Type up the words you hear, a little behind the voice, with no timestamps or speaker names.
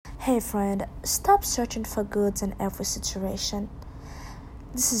Hey friend, stop searching for goods in every situation.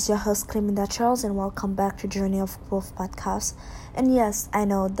 This is your host Cleminda Charles and welcome back to Journey of Growth podcast. And yes, I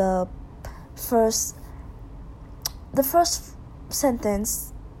know first the first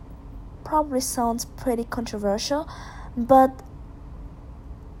sentence probably sounds pretty controversial, but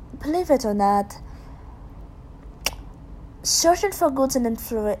believe it or not, searching for goods in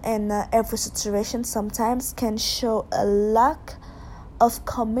every situation sometimes can show a lack of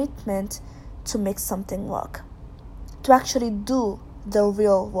commitment to make something work, to actually do the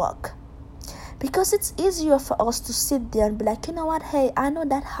real work. Because it's easier for us to sit there and be like, you know what, hey, I know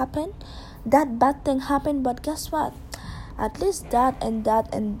that happened, that bad thing happened, but guess what? At least that and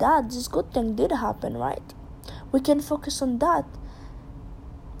that and that, this good thing did happen, right? We can focus on that.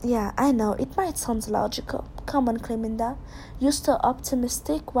 Yeah, I know, it might sound logical. Come on, Cleminda. You're so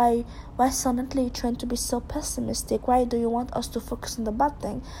optimistic. Why suddenly you trying to be so pessimistic? Why do you want us to focus on the bad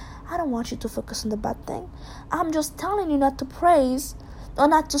thing? I don't want you to focus on the bad thing. I'm just telling you not to praise or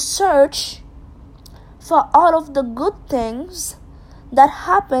not to search for all of the good things that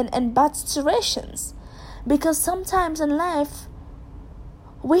happen in bad situations. Because sometimes in life,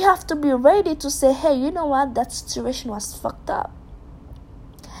 we have to be ready to say, hey, you know what? That situation was fucked up.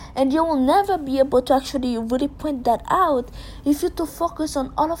 And you will never be able to actually really point that out if you to focus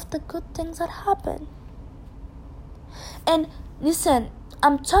on all of the good things that happen. And listen,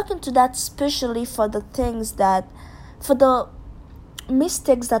 I'm talking to that especially for the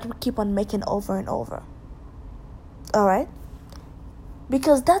mistakes that we keep on making over and over. Alright?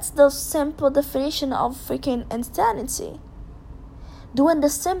 Because that's the simple definition of freaking insanity. Doing the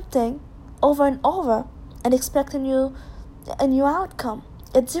same thing over and over and expecting a new outcome.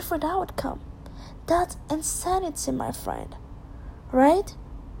 A different outcome. That's insanity, my friend. Right?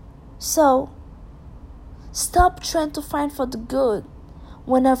 So, stop trying to find for the good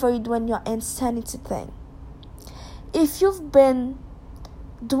whenever you're doing your insanity thing. If you've been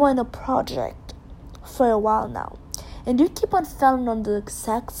doing a project for a while now, and you keep on failing on the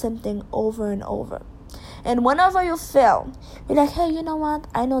exact same thing over and over, and whenever you fail, you're like, hey, you know what?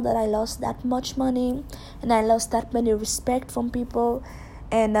 I know that I lost that much money, and I lost that many respect from people,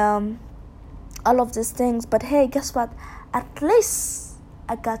 and all of these things, but hey, guess what? At least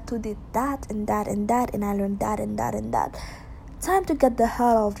I got to do that and that and that, and I learned that and that and that. Time to get the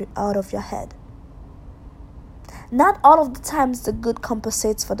hell out of your head. Not all of the times the good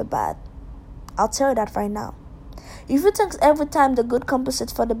compensates for the bad. I'll tell you that right now. If you think every time the good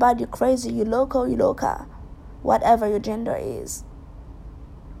compensates for the bad, you're crazy, you loco, you loca, whatever your gender is.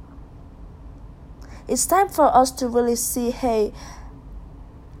 It's time for us to really see, hey,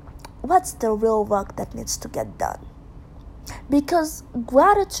 what's the real work that needs to get done? Because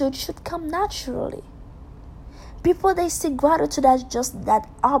gratitude should come naturally. People, they see gratitude as just that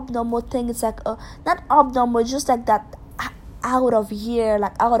abnormal thing. It's like not abnormal, just like that out of here,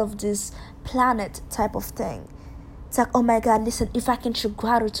 like out of this planet type of thing. It's like, oh my God, listen, if I can show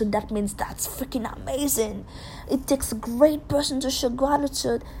gratitude, that means that's freaking amazing. It takes a great person to show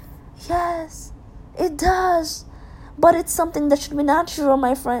gratitude. Yes, it does. But it's something that should be natural,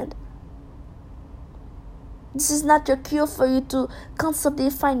 my friend. This is not your cue for you to constantly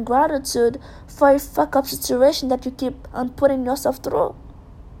find gratitude for a fuck up situation that you keep on putting yourself through.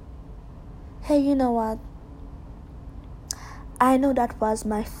 Hey, you know what? I know that was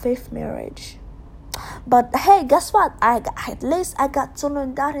my 5th marriage. But hey, guess what? At least I got to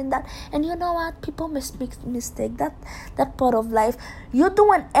learn that and that. And you know what? People make mistake. That part of life. You're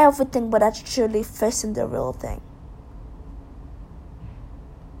doing everything but actually facing the real thing.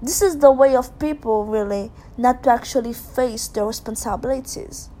 This is the way of people, really, not to actually face their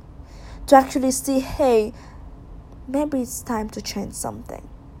responsibilities. To actually see, hey, maybe it's time to change something.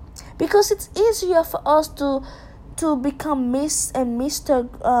 Because it's easier for us to become Miss and Mr.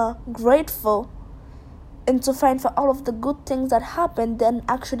 Grateful and to find for all of the good things that happen than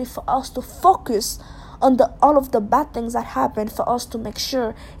actually for us to focus on all of the bad things that happen for us to make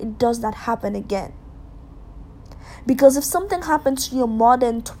sure it does not happen again. Because if something happens to you more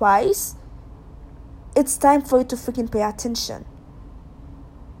than twice, it's time for you to freaking pay attention.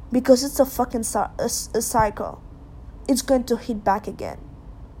 Because it's a fucking a cycle. It's going to hit back again.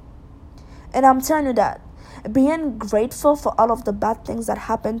 And I'm telling you that. Being grateful for all of the bad things that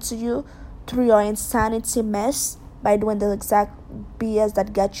happen to you through your insanity mess by doing the exact BS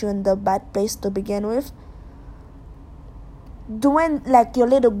that got you in the bad place to begin with. Doing like your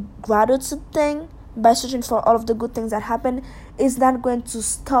little gratitude thing by searching for all of the good things that happen is not going to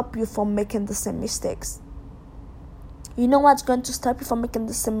stop you from making the same mistakes. You know what's going to stop you from making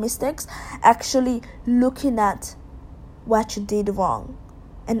the same mistakes? Actually looking at what you did wrong.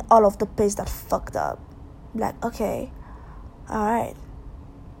 and all of the place that fucked up. Like, okay, alright,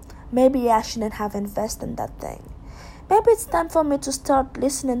 maybe I shouldn't have invested in that thing. Maybe it's time for me to start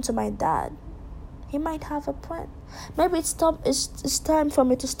listening to my dad. He might have a point. Maybe it's time for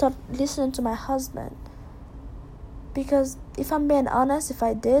me to start listening to my husband. Because if I'm being honest, if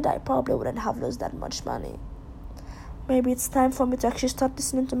I did, I probably wouldn't have lost that much money. Maybe it's time for me to actually start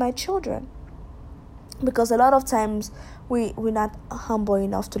listening to my children. Because a lot of times we're not humble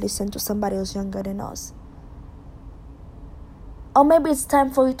enough to listen to somebody who's younger than us. Or maybe it's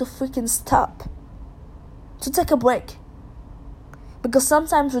time for you to freaking stop. To take a break. Because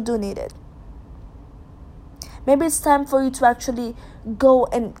sometimes we do need it. Maybe it's time for you to actually go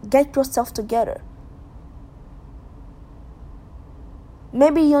and get yourself together.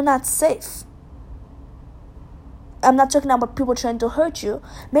 Maybe you're not safe. I'm not talking about people trying to hurt you.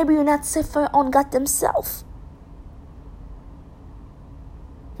 Maybe you're not safe for your own goddamn self.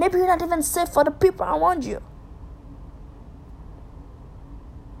 Maybe you're not even safe for the people around you.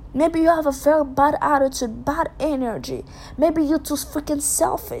 Maybe you have a very bad attitude, bad energy. Maybe you're too freaking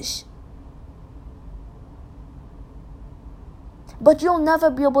selfish. But you'll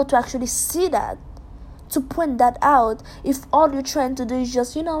never be able to actually see that, to point that out, if all you're trying to do is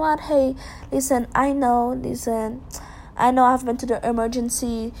just, you know what, hey, listen, I know I've been to the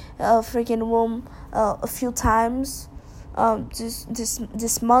emergency freaking room a few times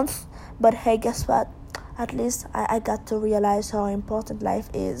this month, but hey, guess what? At least I got to realize how important life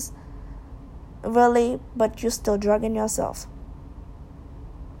is. Really? But you're still drugging yourself.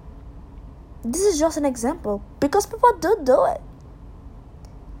 This is just an example, because people do it.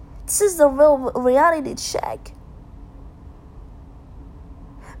 This is the real reality check.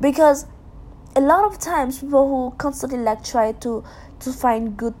 Because a lot of times people who constantly like try to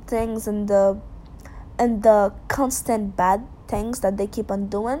find good things in the constant bad things that they keep on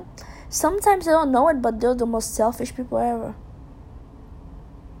doing, sometimes they don't know it, but they're the most selfish people ever.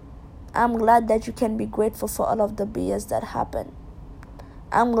 I'm glad that you can be grateful for all of the BS that happened.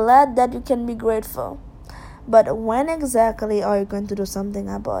 I'm glad that you can be grateful. But when exactly are you going to do something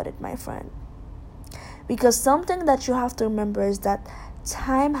about it, my friend? Because something that you have to remember is that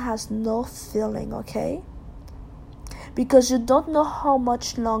time has no feeling, okay? Because you don't know how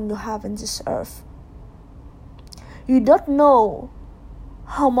much long you have in this earth. You don't know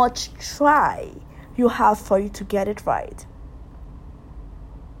how much try you have for you to get it right.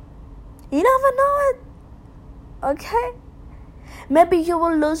 You never know it, okay? Maybe you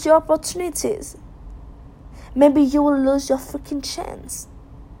will lose your opportunities. Maybe you will lose your freaking chance.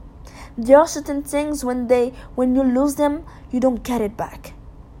 There are certain things when you lose them, you don't get it back.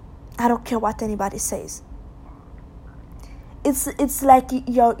 I don't care what anybody says. It's like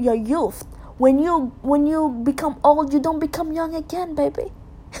your youth. When you become old, you don't become young again, baby.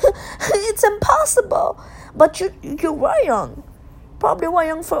 It's impossible. But you were young. Probably were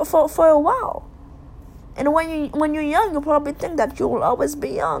young for a while. And when you're young, you probably think that you will always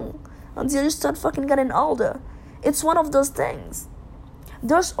be young until you start fucking getting older. It's one of those things.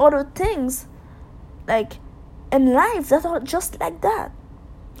 There's other things like in life that are just like that.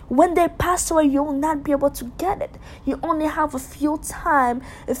 When they pass away, you will not be able to get it. You only have a few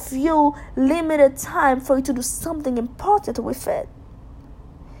limited time for you to do something important with it.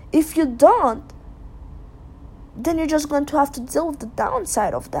 If you don't, then you're just going to have to deal with the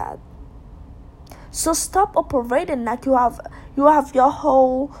downside of that. So stop operating like you have your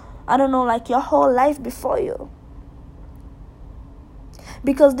whole, your whole life before you.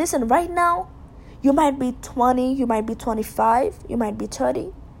 Because listen, right now, you might be 20, you might be 25, you might be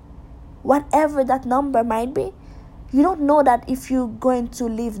 30. Whatever that number might be, you don't know that if you're going to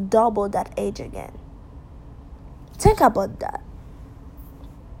live double that age again. Think about that.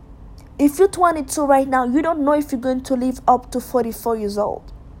 If you're 22 right now, you don't know if you're going to live up to 44 years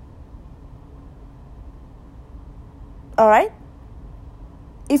old. Alright?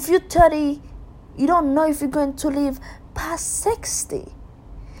 If you're 30, you don't know if you're going to live past 60.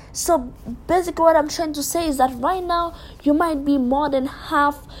 So basically what I'm trying to say is that right now you might be more than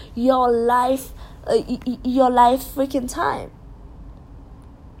half your life freaking time,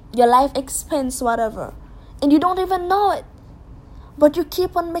 your life expense, whatever, and you don't even know it, but you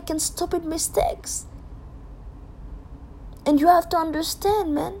keep on making stupid mistakes. And you have to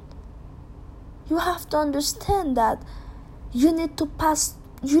understand, man, you have to understand that you need to pass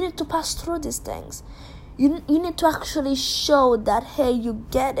through these things. You need to actually show that, hey, you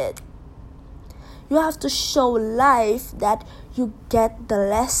get it. You have to show life that you get the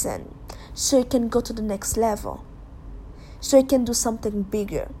lesson, so you can go to the next level, so you can do something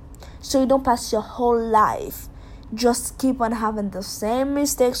bigger, so you don't pass your whole life just keep on having the same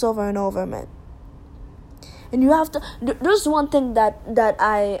mistakes over and over, man. And you have to. There's one thing that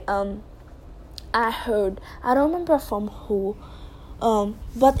I heard. I don't remember from who.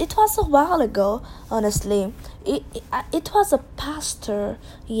 But it was a while ago. Honestly, it was a pastor.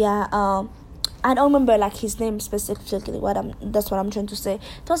 Yeah. I don't remember like his name specifically. That's what I'm trying to say.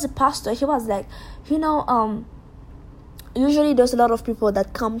 It was a pastor. He was like, usually there's a lot of people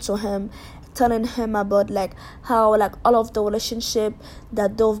that come to him telling him about like how like all of the relationship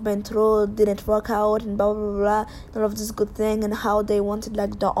that they've been through didn't work out and blah blah blah, all of this good thing, and how they wanted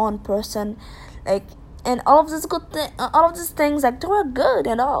like their own person, like, and all of this all of these things, like, they were good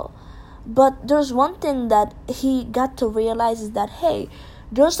and all. But there's one thing that he got to realize is that, hey,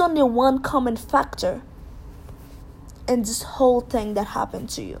 there's only one common factor in this whole thing that happened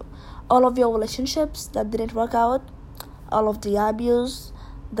to you. All of your relationships that didn't work out, all of the abuse,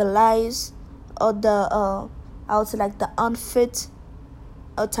 the lies, or the I would say like the unfit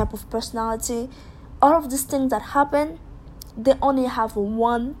type of personality, all of these things that happen, they only have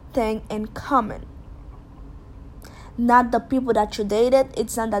one thing in common. Not the people that you dated.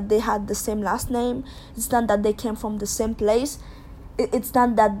 It's not that they had the same last name. It's not that they came from the same place. It's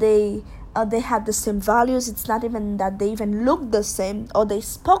not that they had the same values. It's not even that they even looked the same or they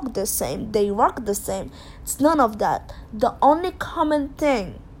spoke the same, they worked the same. It's none of that. The only common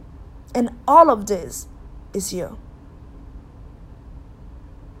thing in all of this is you.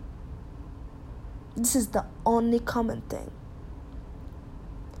 This is the only common thing.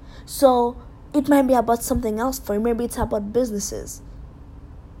 So it might be about something else for you. Maybe it's about businesses.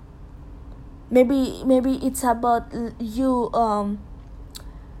 Maybe it's about you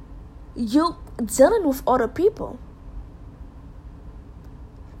dealing with other people.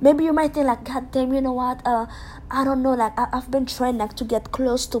 Maybe you might think like, God damn, you know what? I don't know. Like I've been trying like to get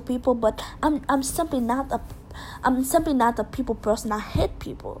close to people, but I'm simply not a people person. I hate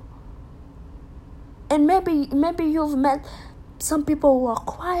people. And maybe you've met some people who are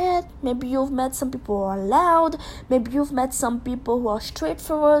quiet. Maybe you've met some people who are loud. Maybe you've met some people who are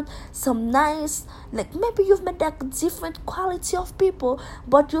straightforward, some nice. Like maybe you've met that different quality of people,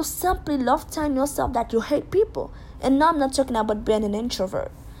 but you simply love telling yourself that you hate people. And now I'm not talking about being an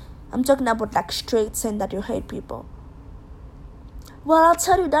introvert. I'm talking about like straight saying that you hate people. Well, I'll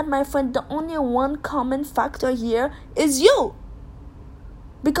tell you that, my friend, the only one common factor here is you.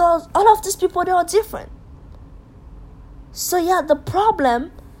 Because all of these people, they are different. So yeah, the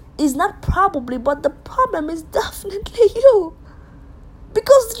problem is not probably, but the problem is definitely you.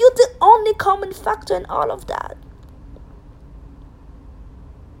 Because you're the only common factor in all of that.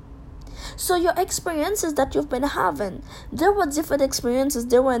 So your experiences that you've been having, there were different experiences,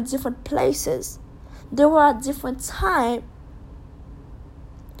 they were in different places. They were at different time.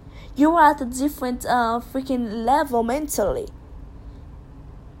 You were at a different freaking level mentally.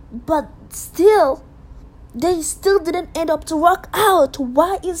 But still, they still didn't end up to work out.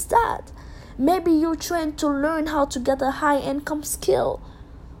 Why is that? Maybe you're trying to learn how to get a high income skill,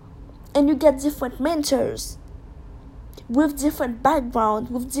 and you get different mentors with different background,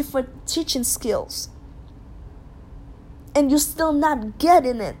 with different teaching skills, and you're still not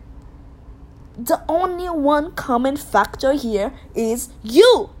getting it. The only one common factor here is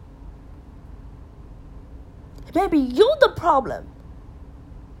you. Maybe you're the problem.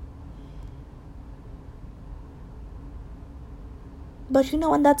 But you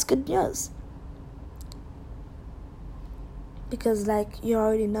know, and that's good news. Because like you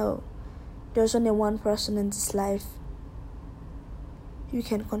already know, there's only one person in this life you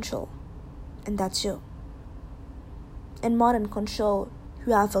can control, and that's you. And more than control,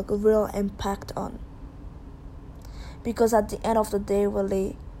 you have a real impact on. Because at the end of the day,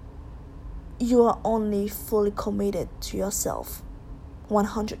 really, you are only fully committed to yourself.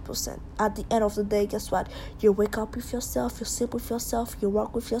 100%. At the end of the day, guess what? You wake up with yourself, you sleep with yourself, you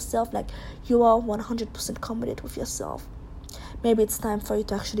work with yourself. Like, you are 100% committed with yourself. Maybe it's time for you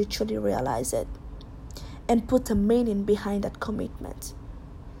to actually truly realize it and put a meaning behind that commitment.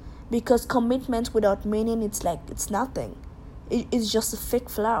 Because commitment without meaning, it's like, it's nothing. It's just a fake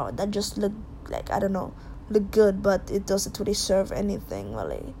flower that just look like, I don't know, look good, but it doesn't really serve anything,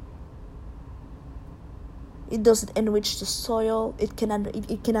 really. It doesn't enrich the soil. It cannot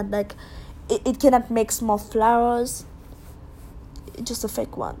make small flowers. It's just a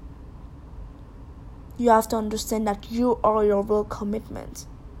fake one. You have to understand that you are your real commitment.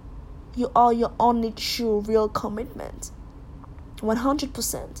 You are your only true real commitment.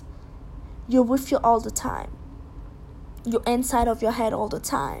 100%. You're with you all the time. You're inside of your head all the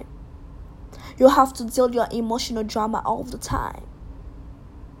time. You have to deal your emotional drama all the time.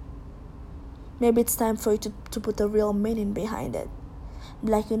 Maybe it's time for you to put a real meaning behind it.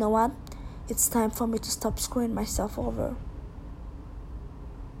 Like, you know what? It's time for me to stop screwing myself over.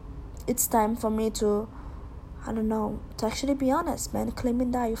 It's time for me to, I don't know, to actually be honest, man.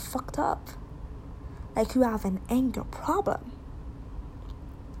 Claiming that you fucked up. Like you have an anger problem.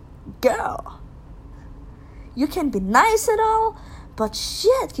 Girl. You can be nice and all, but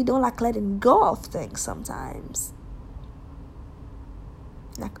shit, you don't like letting go of things sometimes.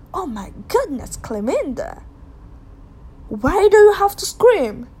 Like, oh my goodness, Cleminda. Why do you have to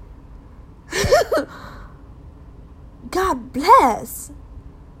scream? God bless.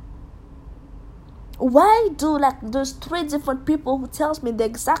 Why do like those 3 different people who tells me the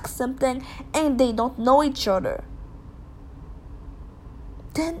exact same thing and they don't know each other?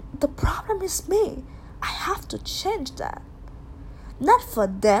 Then the problem is me. I have to change that. Not for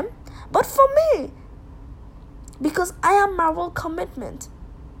them, but for me. Because I am my real commitment.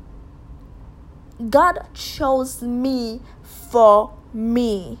 God chose me for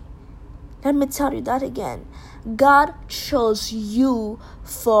me. Let me tell you that again. God chose you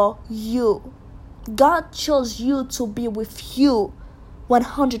for you. God chose you to be with you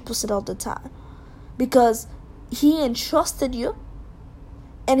 100% of the time. Because He entrusted you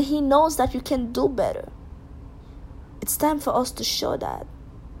and He knows that you can do better. It's time for us to show that.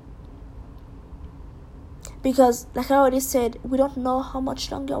 Because, like I already said, we don't know how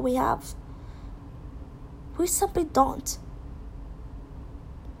much longer we have. We simply don't.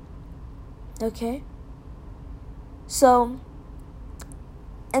 Okay? So,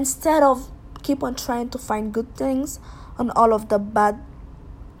 instead of keep on trying to find good things on all of the bad,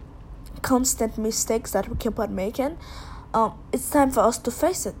 constant mistakes that we keep on making, it's time for us to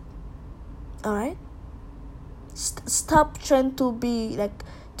face it. Alright? Stop trying to be like,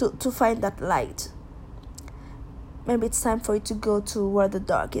 to find that light. Maybe it's time for you to go to where the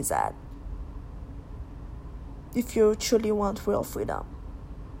dark is at. If you truly want real freedom.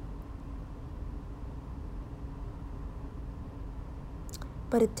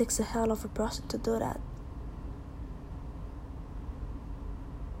 But it takes a hell of a person to do that.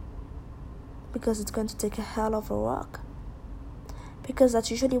 Because it's going to take a hell of a work. Because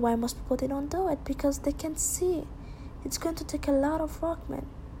that's usually why most people, they don't do it. Because they can see. It's going to take a lot of work, man.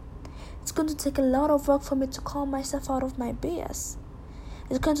 It's going to take a lot of work for me to call myself out of my BS.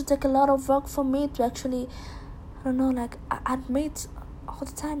 It's going to take a lot of work for me to actually, I don't know, like, admit all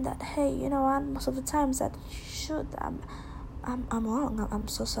the time that, hey, you know what, most of the times that, shoot, I'm wrong. I'm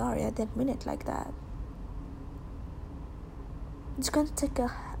so sorry. I didn't mean it like that. It's going to take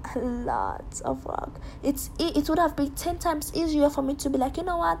a lot of work. It would have been 10 times easier for me to be like, you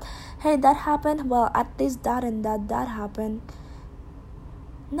know what? Hey, that happened. Well, at least that and that happened.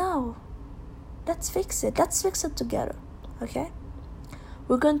 No. Let's fix it. Let's fix it together. Okay?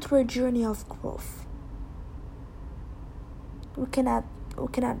 We're going through a journey of growth. We cannot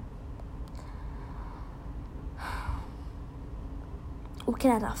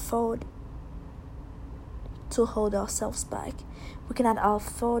afford to hold ourselves back. We cannot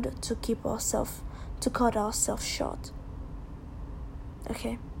afford to cut ourselves short.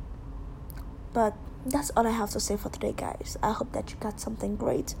 Okay? But that's all I have to say for today, guys. I hope that you got something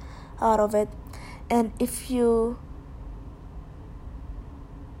great out of it. And if you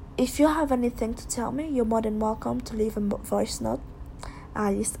have anything to tell me, you're more than welcome to leave a voice note.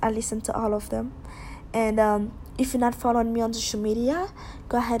 I listen to all of them. And if you're not following me on social media,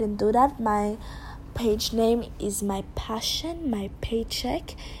 go ahead and do that. My page name is My Passion, My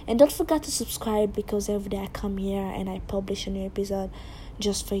Paycheck. And don't forget to subscribe, because every day I come here and I publish a new episode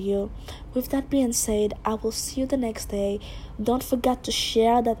just for you. With that being said, I will see you the next day. Don't forget to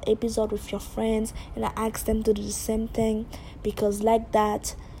share that episode with your friends, and I ask them to do the same thing, because like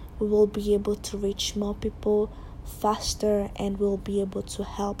that we will be able to reach more people faster, and we'll be able to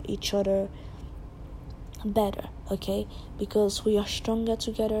help each other better. Okay? Because we are stronger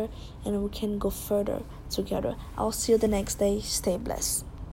together and we can go further together. I'll see you the next day. Stay blessed.